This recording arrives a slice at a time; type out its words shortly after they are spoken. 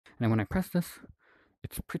then when I press this,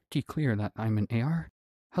 it's pretty clear that I'm in AR.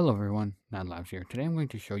 Hello everyone, NadLabs here. Today I'm going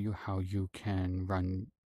to show you how you can run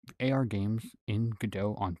AR games in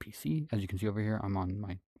Godot on PC. As you can see over here, I'm on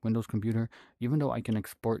my Windows computer. Even though I can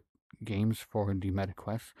export games for the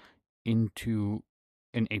MetaQuest into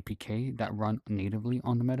an APK that run natively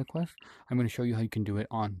on the MetaQuest, I'm going to show you how you can do it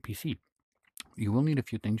on PC. You will need a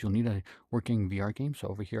few things. You'll need a working VR game. So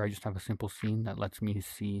over here, I just have a simple scene that lets me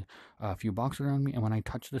see a few boxes around me. And when I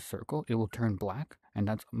touch this circle, it will turn black. And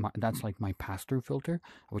that's like my pass-through filter,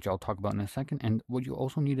 which I'll talk about in a second. And what you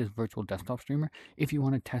also need is virtual desktop streamer if you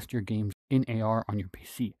want to test your games in AR on your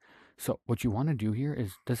PC. So what you want to do here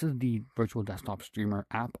is this is the virtual desktop streamer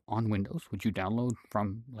app on Windows, which you download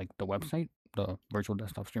from like the website, the virtual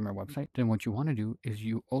desktop streamer website. Then what you want to do is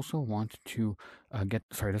you also want to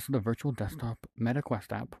this is the virtual desktop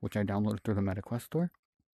MetaQuest app, which I downloaded through the MetaQuest store.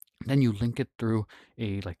 Then you link it through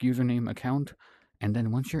a like username account, and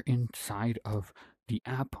then once you're inside of the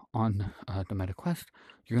app on the MetaQuest,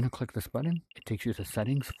 you're going to click this button. It takes you to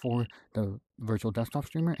settings for the virtual desktop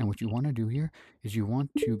streamer, and what you want to do here is you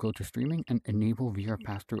want to go to streaming and enable VR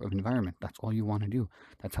pass-through of environment. That's all you want to do.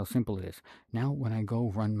 That's how simple it is. Now when I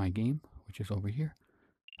go run my game, which is over here,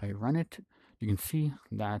 I run it, you can see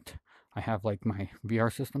that I have like my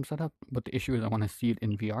VR system set up, but the issue is I want to see it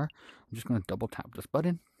in VR. I'm just going to double tap this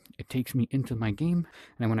button. It takes me into my game,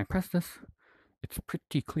 and then when I press this, it's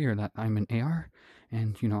pretty clear that I'm in AR,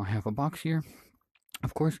 and I have a box here.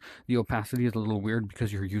 Of course, the opacity is a little weird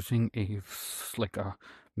because you're using a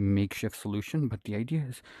makeshift solution, but the idea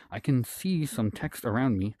is I can see some text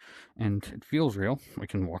around me, and it feels real. I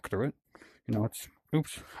can walk through it.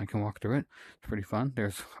 I can walk through it. It's pretty fun.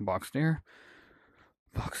 There's a box there,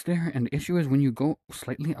 and the issue is when you go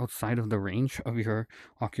slightly outside of the range of your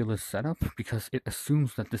Oculus setup, because it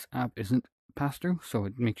assumes that this app isn't pass-through, so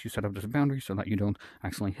it makes you set up this boundary so that you don't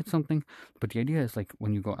accidentally hit something. But the idea is like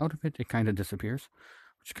when you go out of it, it kind of disappears,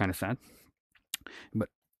 which is kind of sad. But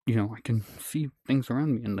I can see things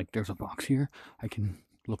around me, and like there's a box here. I can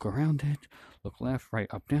look around it, look left, right,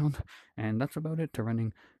 up, down, and that's about it to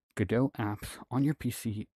running Godot apps on your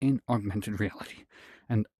PC in augmented reality.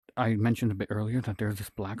 And I mentioned a bit earlier that there's this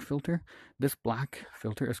black filter. This black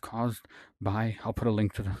filter is caused by, I'll put a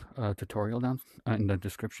link to the tutorial down in the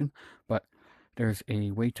description, but there's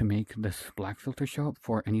a way to make this black filter show up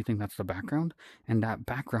for anything that's the background, and that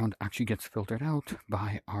background actually gets filtered out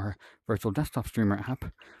by our virtual desktop streamer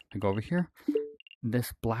app. I go over here,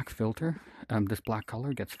 this black filter, this black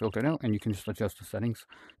color gets filtered out, and you can just adjust the settings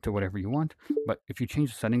to whatever you want. But if you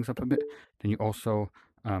change the settings up a bit, then you also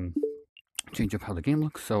change up how the game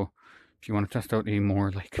looks. So if you want to test out a more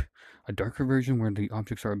like a darker version where the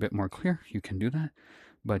objects are a bit more clear, you can do that.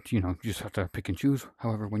 But you just have to pick and choose.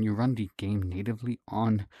 However, when you run the game natively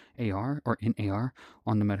on AR or in AR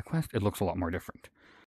on the MetaQuest, it looks a lot more different.